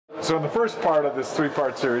So in the first part of this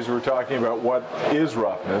three-part series, we're talking about what is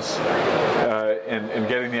roughness, and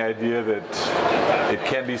getting the idea that it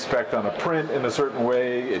can be spec'd on a print in a certain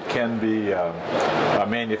way, it can be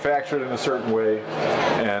manufactured in a certain way,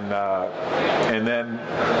 and then,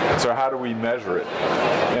 so how do we measure it?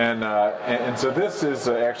 And so this is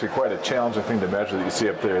actually quite a challenging thing to measure that you see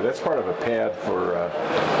up there. That's part of a pad for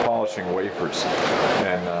polishing wafers,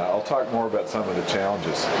 and I'll talk more about some of the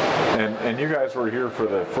challenges. And you guys were here for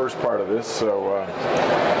the first part of this, so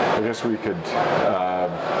I guess we could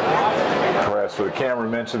perhaps for the camera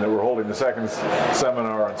mention that we're holding the second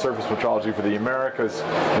seminar on surface metrology for the Americas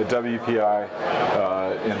at WPI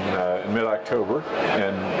in mid-October,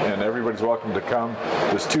 and everybody's welcome to come.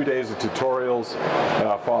 There's 2 days of tutorials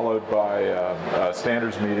followed by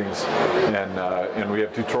standards meetings, and we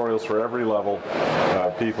have tutorials for every level,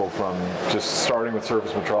 people from just starting with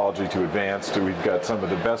surface metrology to advanced. We've got some of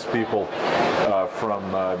the best people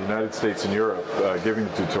from the United States and Europe giving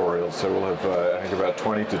the tutorials, so we'll have I think about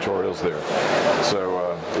 20 tutorials there.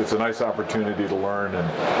 So it's a nice opportunity to learn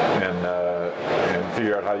and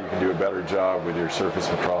figure out how you can do a better job with your surface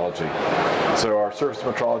metrology. So our surface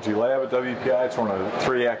metrology lab at WPI, it's one of the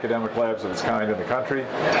 3 academic labs of its kind in the country,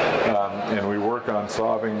 and we work on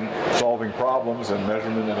solving problems and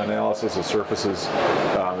measurement and analysis of surfaces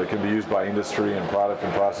that can be used by industry in product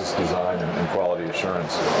and process design and quality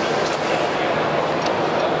assurance.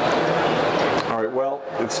 Well,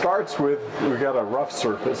 it starts with, we've got a rough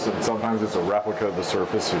surface, and sometimes it's a replica of the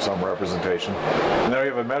surface or some representation. And then we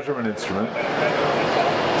have a measurement instrument.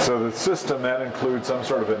 So the system, that includes some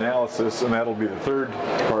sort of analysis, and that'll be the third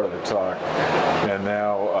part of the talk. And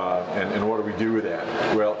now, and what do we do with that?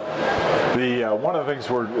 Well, one of the things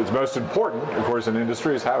that's most important, of course, in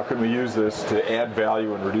industry is how can we use this to add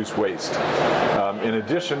value and reduce waste. In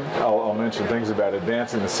addition, I'll mention things about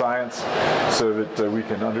advancing the science so that we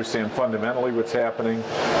can understand fundamentally what's happening.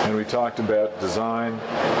 And we talked about design,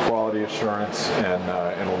 quality assurance,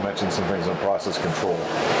 and we'll mention some things on process control.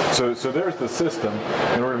 So there's the system,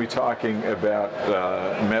 and we're going to be talking about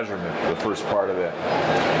measurement, the first part of that.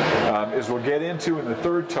 As we'll get into in the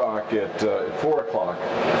third talk at 4 o'clock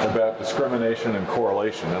about discrimination and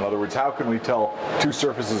correlation. In other words, how can we tell 2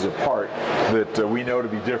 surfaces apart that we know to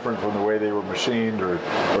be different from the way they were machined or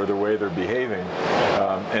the way they're behaving,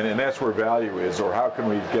 and that's where value is, or how can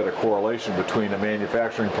we get a correlation between a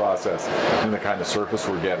manufacturing process and the kind of surface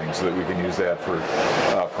we're getting so that we can use that for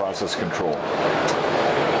process control.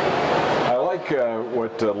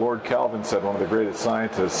 What Lord Kelvin said, one of the greatest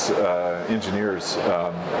scientists, engineers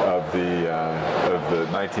of the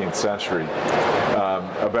 19th century,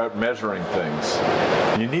 about measuring things.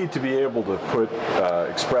 You need to be able to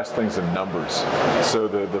express things in numbers. So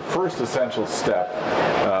the first essential step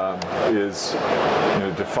is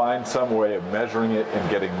to find some way of measuring it and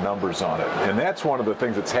getting numbers on it. And that's one of the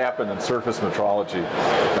things that's happened in surface metrology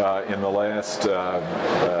in the last,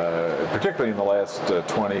 particularly in the last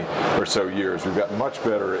 20 or so years. We've gotten much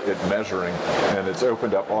better at measuring, and it's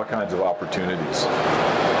opened up all kinds of opportunities.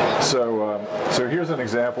 So here's an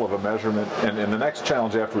example of a measurement, and the next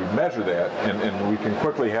challenge after we measure that, and we can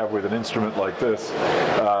quickly have with an instrument like this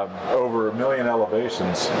over 1 million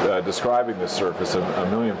elevations describing this surface,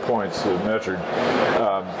 1 million points measured.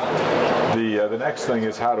 The next thing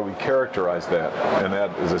is how do we characterize that, and that,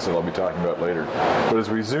 as I said, I'll be talking about later. But as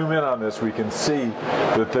we zoom in on this, we can see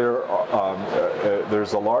that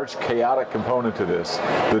there's a large chaotic component to this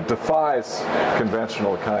that defies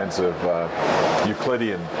conventional kinds of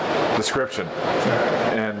Euclidean description,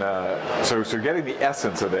 and so getting the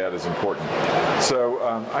essence of that is important. So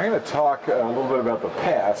I'm going to talk a little bit about the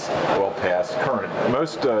past, current.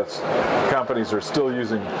 Most companies are still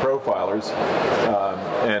using profilers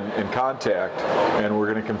and contact, and we're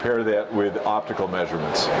going to compare that with optical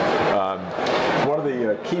measurements. One of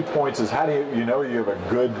the key points is how do you know you have a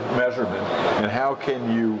good measurement, and how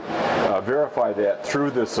can you verify that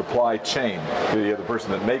through the supply chain? You have the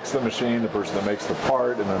person that makes the machine, the person that makes the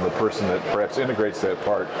part, and then the person that perhaps integrates that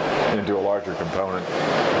part into a larger component.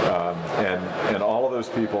 And all of those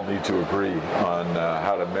people need to agree on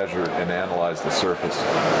how to measure and analyze the surface.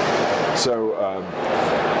 So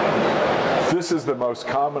this is the most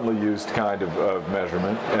commonly used kind of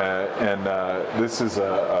measurement, and this is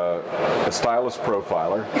a stylus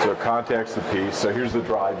profiler, so it contacts the piece. So here's the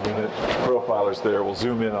drive unit, profiler's there. We'll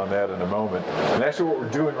zoom in on that in a moment. And actually what we're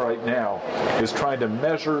doing right now is trying to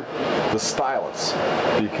measure the stylus,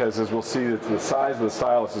 because as we'll see, the size of the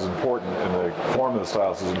stylus is important, and the form of the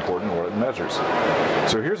stylus is important in what it measures.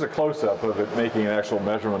 So here's a close-up of it making an actual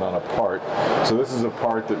measurement on a part. So this is a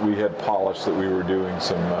part that we had polished, that we were doing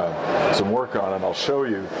some work work on, and I'll show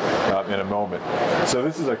you in a moment. So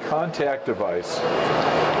this is a contact device.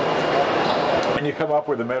 And you come up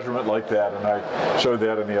with a measurement like that, and I showed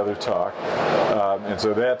that in the other talk. And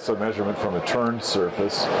so that's a measurement from a turned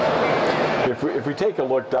surface. If we take a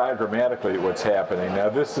look diagrammatically at what's happening, now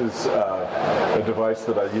this is a device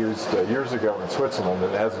that I used years ago in Switzerland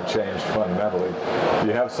that hasn't changed fundamentally.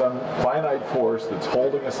 You have some finite force that's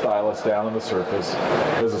holding a stylus down on the surface.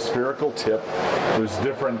 There's a spherical tip. There's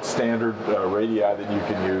different standard radii that you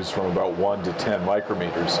can use from about 1 to 10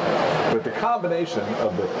 micrometers. But the combination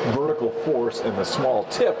of the vertical force and the small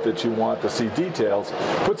tip that you want to see details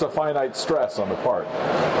puts a finite stress on the part.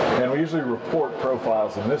 And we usually report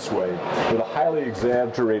profiles in this way, with a highly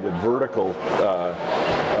exaggerated vertical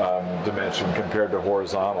dimension compared to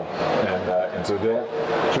horizontal, and so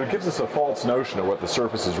it gives us a false notion of what the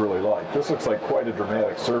surface is really like. This looks like quite a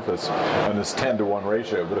dramatic surface on this 10-to-1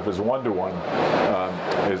 ratio, but if it's 1-to-1,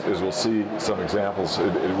 as we'll see some examples,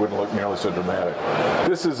 it wouldn't look nearly so dramatic.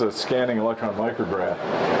 This is a scanning electron micrograph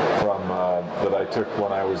from that I took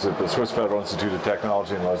when I was at the Swiss Federal Institute of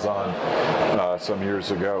Technology in Lausanne some years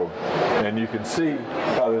ago, and you can see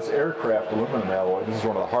how this aircraft aluminum alloy, this is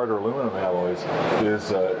one of the harder aluminum alloys,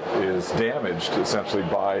 is damaged essentially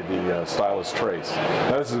by the stylus trace.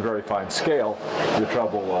 Now this is a very fine scale. You have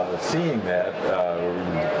trouble seeing that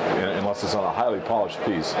unless it's on a highly polished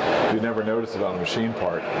piece. You never notice it on a machine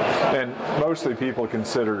part. And mostly people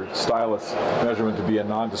consider stylus measurement to be a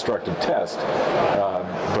non-destructive test,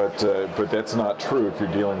 but that's not true if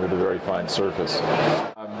you're dealing with a very fine surface.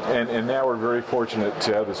 And now we're very fortunate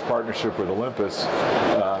to have this partnership with Olympus.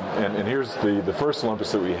 And here's the first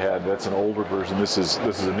Olympus that we had. That's an older version. This is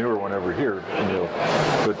a newer one over here.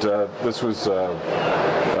 But this was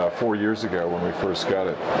 4 years ago when we first got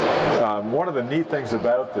it. One of the neat things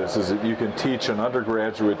about this is that you can teach an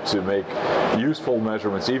undergraduate to make useful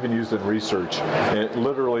measurements, even used in research,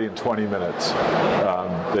 literally in 20 minutes.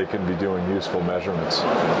 They can be doing useful measurements.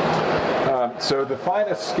 So the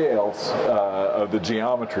finest scales of the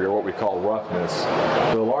geometry are what we call roughness.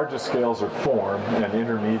 The largest scales are form, and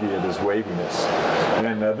intermediate is waviness.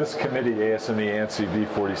 And this committee, ASME ANSI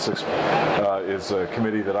B46, is a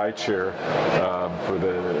committee that I chair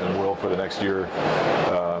and will for the next year.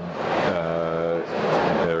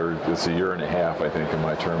 It's a year and a half, I think, and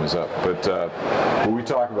my term is up. But we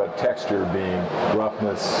talk about texture being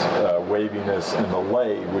roughness, waviness, and the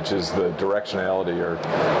lay, which is the directionality or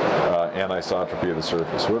anisotropy of the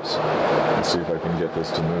surface. Whoops. Let's see if I can get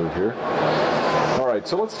this to move here. All right,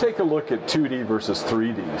 so let's take a look at 2D versus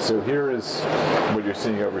 3D. So here is what you're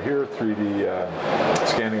seeing over here, 3D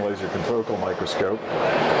scanning laser confocal microscope.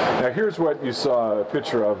 Now here's what you saw a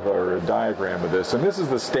picture of, or a diagram of this, and this is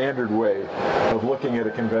the standard way of looking at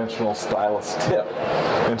a conventional stylus tip.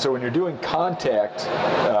 And so when you're doing contact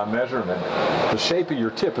measurement, the shape of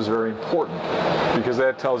your tip is very important because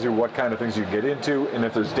that tells you what kind of things you get into, and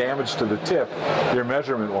if there's damage to the tip, your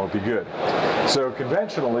measurement won't be good. So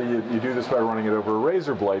conventionally, you do this by running it over a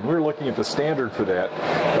razor blade. We were looking at the standard for that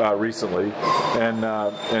recently, and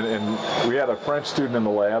we had a French student in the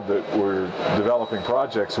lab that we're developing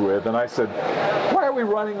projects with, and I said, why are we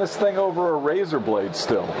running this thing over a razor blade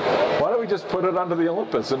still? Why don't we just put it under the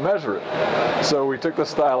Olympus and measure it? So we took the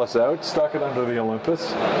stylus out, stuck it under the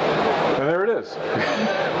Olympus, and there it is.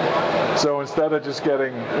 So instead of just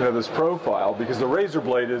getting this profile, because the razor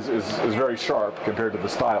blade is very sharp compared to the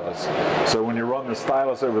stylus, so when you run the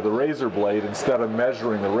stylus over the razor blade, instead of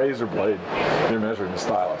measuring the razor blade, you're measuring the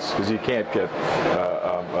stylus, because you can't get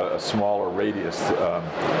a smaller radius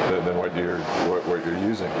than what you're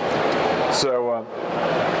using. So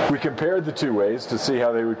we compared the two ways to see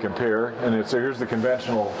how they would compare, and so here's the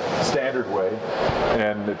conventional standard way,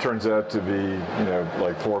 and it turns out to be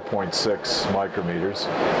like 4.6 micrometers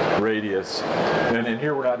radius, and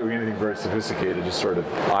here we're not doing anything very sophisticated, just sort of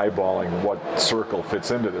eyeballing what circle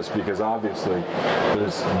fits into this, because obviously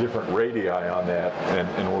there's different radii on that,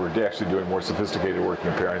 and we're actually doing more sophisticated work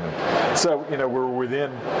comparing them. So we're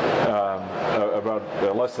within about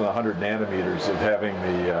less than 100 nanometers of having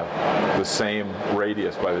the same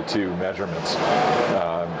radius by the two measurements,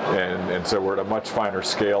 and so we're at a much finer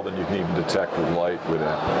scale than you can even detect with light with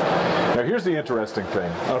that. Now here's the interesting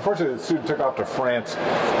thing. Unfortunately, the student took off to France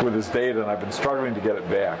with his data, and I've been struggling to get it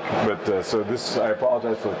back. But so this, I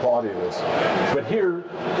apologize for the quality of this. But here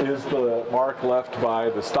is the mark left by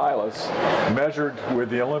the stylus measured with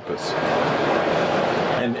the Olympus.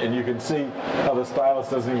 And you can see how the stylus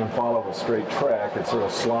doesn't even follow a straight track. It's sort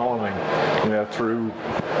of slaloming through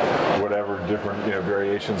whatever different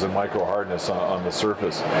variations in micro hardness on the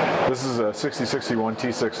surface. This is a 6061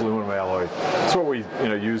 T6 aluminum alloy. It's what we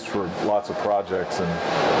use for lots of projects,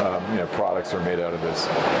 and products are made out of this.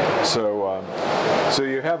 So so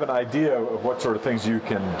you have an idea of what sort of things you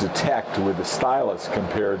can detect with the stylus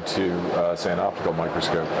compared to say an optical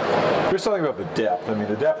microscope. Here's something about the depth. I mean,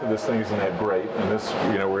 the depth of this thing isn't that great, and this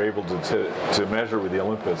we're able to measure with the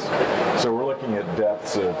Olympus. So we're looking at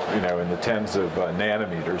depths of in the tens of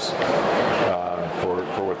nanometers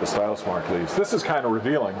for what the stylus mark leaves. This is kind of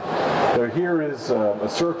revealing. So here is a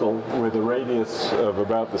circle with a radius of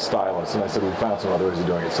about the stylus, and I said we found some other ways of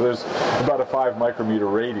doing it. So there's about a 5 micrometer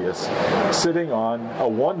radius sitting on a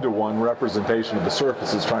 1-to-1 representation of the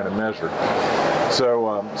surface it's trying to measure.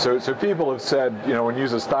 So, so people have said, when you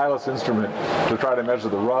use a stylus instrument to try to measure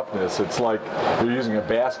the roughness, it's like you're using a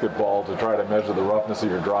basketball to try to measure the roughness of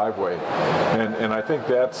your driveway. And I think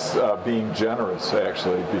that's being generous,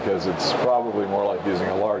 actually, because it's probably more like using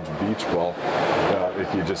a large beach ball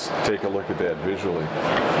if you just take a look at that visually.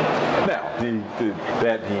 Now,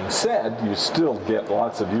 that being said, you still get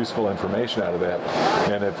lots of useful information out of that.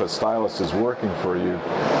 And if a stylus is working for you,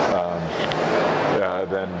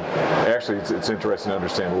 then actually it's interesting to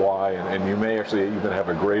understand why, and you may actually even have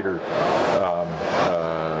a greater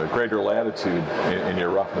greater latitude in your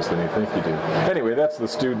roughness than you think you do. Anyway, that's the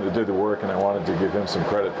student that did the work, and I wanted to give him some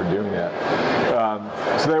credit for doing that.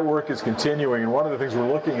 So that work is continuing, and one of the things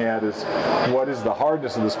we're looking at is what is the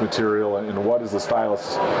hardness of this material, and what is the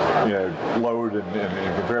stylus load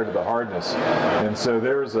and compared to the hardness. And so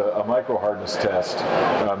there's a micro hardness test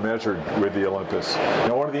measured with the Olympus.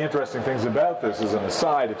 Now, one of the interesting things about this, as an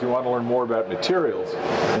aside, if you want to learn more about materials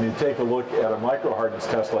and you take a look at a micro hardness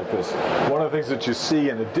test like this, one of the things that you see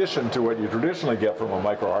in addition to what you traditionally get from a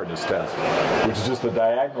micro hardness test, which is just the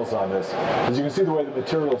diagonals on this, is you can see the way the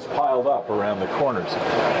material is piled up around the corners.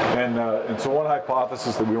 And so one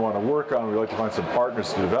hypothesis that we want to work on, we'd like to find some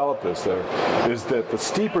partners to develop this, though, is that the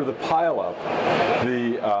steeper the pile up,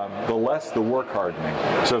 the less the work hardening.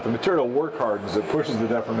 So if the material work hardens, it pushes the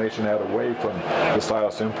deformation out away from the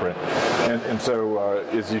stylus imprint. And so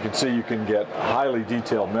as you can see, you can get highly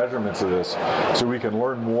detailed measurements of this, so we can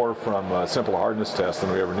learn more from simple hardness tests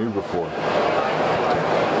than we ever knew before.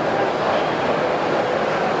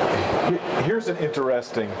 Here's an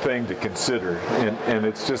interesting thing to consider, and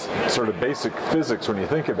it's just sort of basic physics when you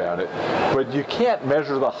think about it, but you can't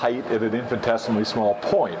measure the height at an infinitesimally small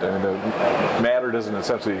point. I mean, the matter doesn't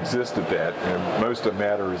essentially exist at that. Most of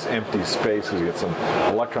matter is empty space because you get some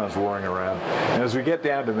electrons whirring around. And as we get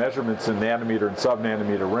down to measurements in nanometer and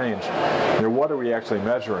sub-nanometer range, what are we actually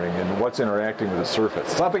measuring, and what's interacting with the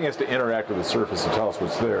surface? Something has to interact with the surface to tell us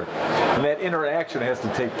what's there. And that interaction has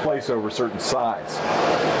to take place over certain size.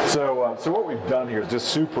 So what we've done here is just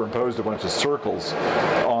superimposed a bunch of circles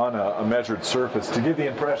on a measured surface to give the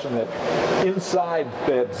impression that inside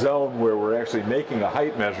that zone where we're actually making a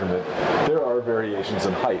height measurement, there are variations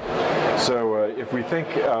in height. So if we think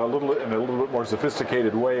in a little bit more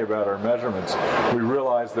sophisticated way about our measurements, we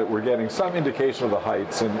realize that we're getting some indication of the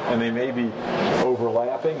heights, and they may be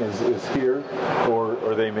overlapping as here,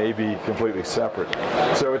 or they may be completely separate.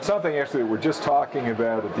 So it's something actually that we're just talking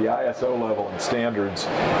about at the ISO level and standards,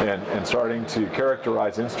 and starting to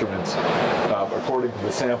characterize instruments according to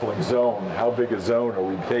the sampling zone. How big a zone are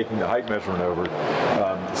we taking the height measurement over?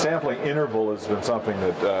 Sampling interval has been something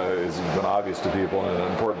that has been obvious to people and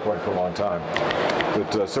an important point for a long time.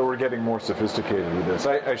 But so we're getting more sophisticated with this.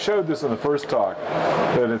 I showed this in the first talk,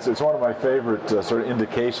 that it's one of my favorite sort of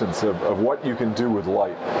indications of what you can do with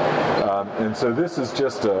light. And so this is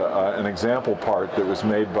just an example part that was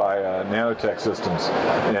made by Nanotech Systems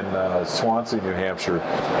in Swansea, New Hampshire,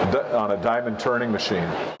 on a diamond turning machine.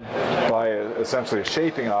 By essentially a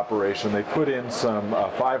shaping operation, they put in some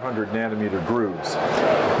 500 nanometer grooves.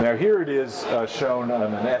 Now here it is shown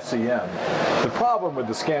on an SEM. The problem with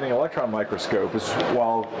the scanning electron microscope is,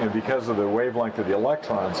 because of the wavelength of the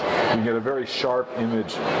electrons, you get a very sharp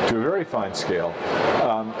image to a very fine scale.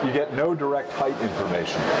 You get no direct height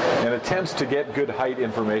information. And attempts to get good height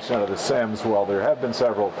information out of the SEMs, while there have been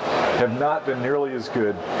several, have not been nearly as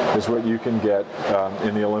good as what you can get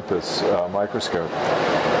in the Olympus microscope.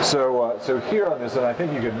 So here on this, and I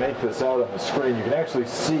think you can make this out on the screen, you can actually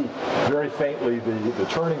see very faintly the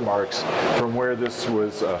turning marks from where this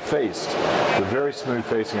was faced. The very smooth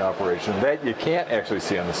facing operation. That you can't actually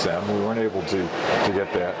see on the SEM. We weren't able to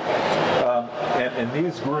get that. And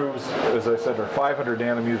these grooves, as I said, are 500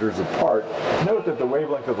 nanometers apart. Note that the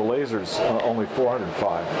wavelength of the laser is only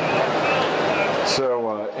 405.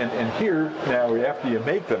 So, and here, now after you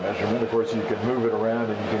make the measurement, of course you can move it around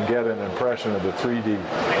and you can get an impression of the 3D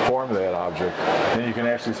form of that object, and you can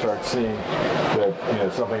actually start seeing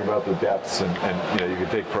that, something about the depths, and you can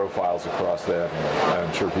take profiles across that, and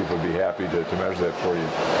I'm sure people would be happy to measure that for you.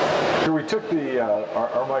 Here we took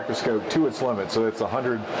our microscope to its limit, so it's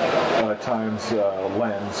 100 times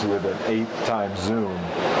lens with an 8 times zoom,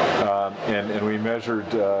 and we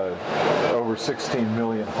measured over 16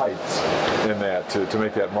 million heights in that to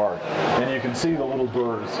make that mark. And you can see the little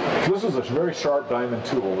burrs. So this is a very sharp diamond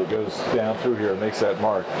tool that goes down through here and makes that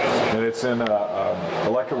mark. And it's in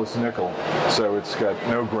electroless nickel, so it's got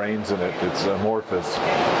no grains in it. It's amorphous,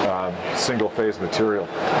 single-phase material.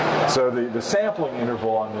 So the sampling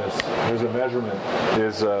interval on this, there's a measurement,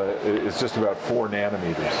 is just about 4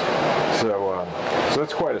 nanometers. So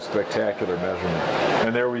it's quite a spectacular measurement.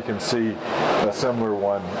 And there we can see a similar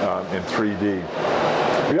one in 3D.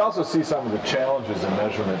 We also see some of the challenges in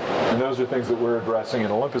measurement, and those are things that we're addressing,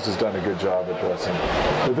 and Olympus has done a good job addressing.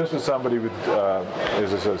 But this was somebody with,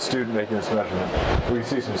 as a student making this measurement. We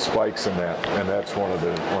see some spikes in that, and that's one of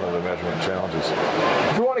the measurement challenges.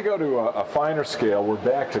 If we want to go to a finer scale, we're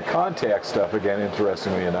back to contact stuff again,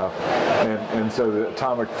 interestingly enough, and so the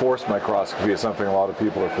atomic force microscopy is something a lot of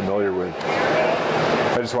people are familiar with.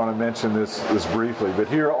 I just want to mention this briefly, but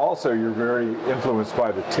here also you're very influenced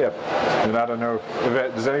by the tip, and I don't know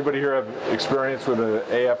does anybody here have experience with an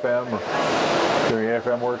AFM or doing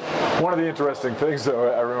AFM work? One of the interesting things,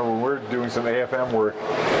 though, I remember when we were doing some AFM work,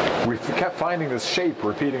 we kept finding this shape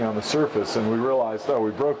repeating on the surface, and we realized, oh,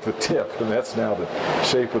 we broke the tip, and that's now the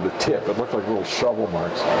shape of the tip. It looked like little shovel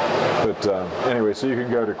marks. But anyway, so you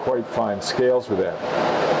can go to quite fine scales with that.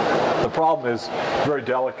 The problem is very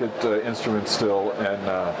delicate instrument still, and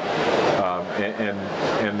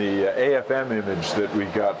the AFM image that we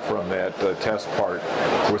got from that test part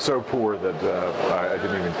was so poor that I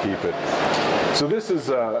didn't even keep it. So this is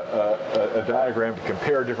a diagram to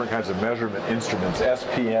compare different kinds of measurement instruments.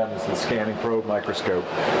 SPM is the scanning probe microscope.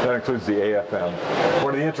 That includes the AFM.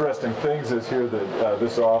 One of the interesting things is here that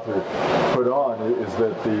this author put on is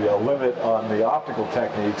that the limit on the optical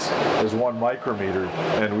techniques is 1 micrometer,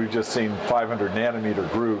 and we've just seen 500 nanometer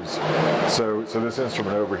grooves. So this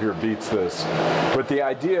instrument over here beats this. But the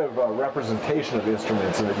idea of representation of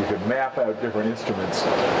instruments and that you could map out different instruments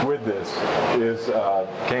with this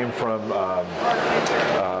came from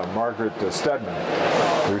Margaret Stedman,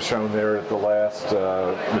 who's shown there at the last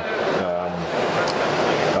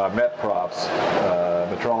METPROPS,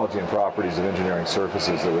 Metrology and Properties of Engineering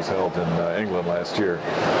Surfaces, that was held in England last year.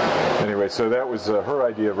 Anyway, so that was her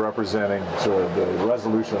idea of representing sort of the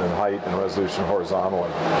resolution in height and resolution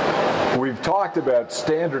horizontally. We've talked about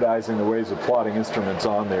standardizing the ways of plotting instruments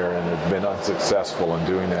on there, and have been unsuccessful in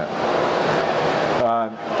doing that.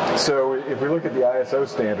 So if we look at the ISO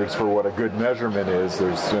standards for what a good measurement is,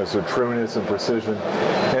 there's so trueness and precision,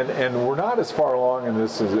 and we're not as far along in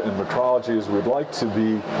this in metrology as we'd like to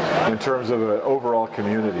be in terms of an overall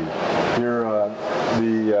community. Here,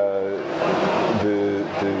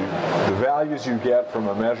 the values you get from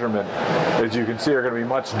a measurement, as you can see, are going to be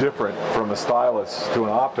much different from a stylus to an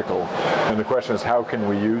optical, and the question is, how can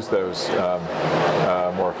we use those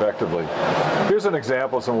more effectively? Here's an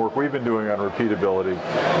example of some work we've been doing on repeatability.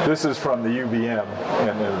 This is from the UBM,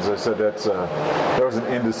 and as I said, that was an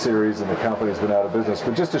Indus series, and the company's been out of business.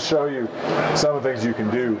 But just to show you some of the things you can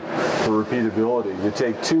do for repeatability, you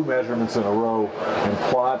take 2 measurements in a row and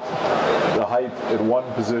plot the height at one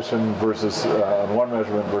position versus on one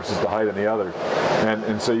measurement versus the height in the other,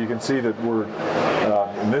 and so you can see that we're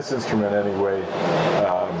in this instrument anyway.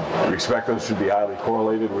 We expect those should be highly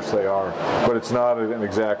correlated, which they are, but it's not an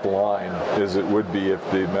exact line as it would be if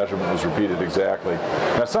the measurement was repeated exactly.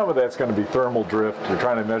 Now, some of that's going to be thermal drift. We're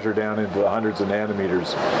trying to measure down into the hundreds of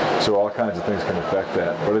nanometers, so all kinds of things can affect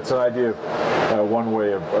that. But it's an idea of one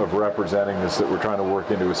way of representing this that we're trying to work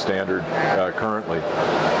into a standard currently.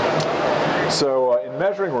 So in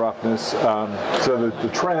measuring roughness, so the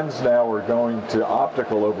trends now are going to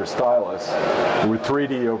optical over stylus with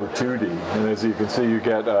 3D over 2D. And as you can see, you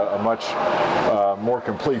get a much more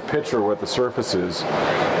complete picture of what the surface is.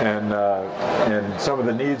 And some of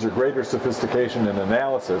the needs are greater sophistication and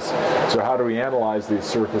analysis. So how do we analyze these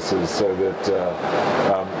surfaces so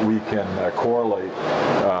that we can correlate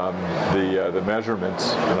the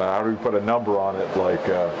measurements? And how do we put a number on it like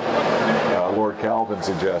Lord Kelvin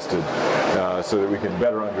suggested? So that we can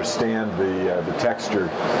better understand the texture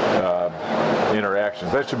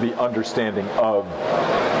interactions. That should be understanding of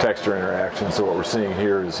texture interactions. So what we're seeing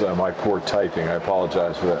here is my poor typing. I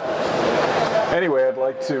apologize for that. Anyway, I'd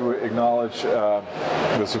like to acknowledge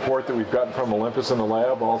the support that we've gotten from Olympus in the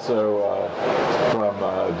lab, also from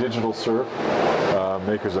Digital Surf,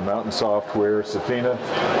 makers of Mountain Software. Safina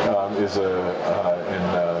is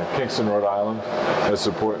in Kingston, Rhode Island, has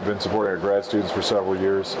been supporting our grad students for several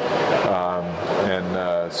years.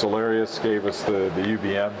 And Solarius gave us the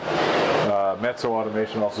UBM. Mezzo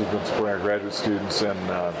Automation also has been supporting our graduate students,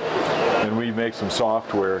 and we make some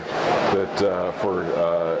software that for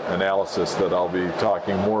analysis that I'll be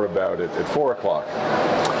talking more about at 4 o'clock.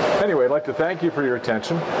 Anyway, I'd like to thank you for your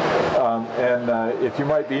attention, and if you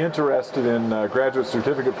might be interested in a graduate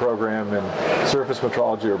certificate program in surface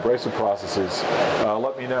metrology or abrasive processes,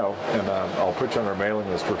 let me know, and I'll put you on our mailing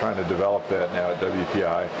list. We're trying to develop that now at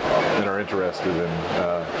WPI and are interested in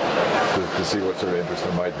to see what sort of interest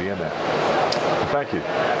there might be in that. Thank you.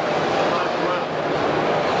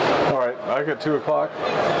 All right, I got 2 o'clock.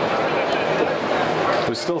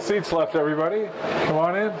 There's still seats left, everybody. Come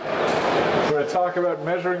on in. We're going to talk about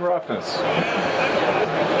measuring roughness.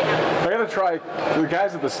 I got to try. The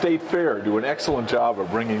guys at the State Fair do an excellent job of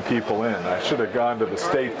bringing people in. I should have gone to the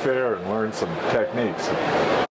State Fair and learned some techniques.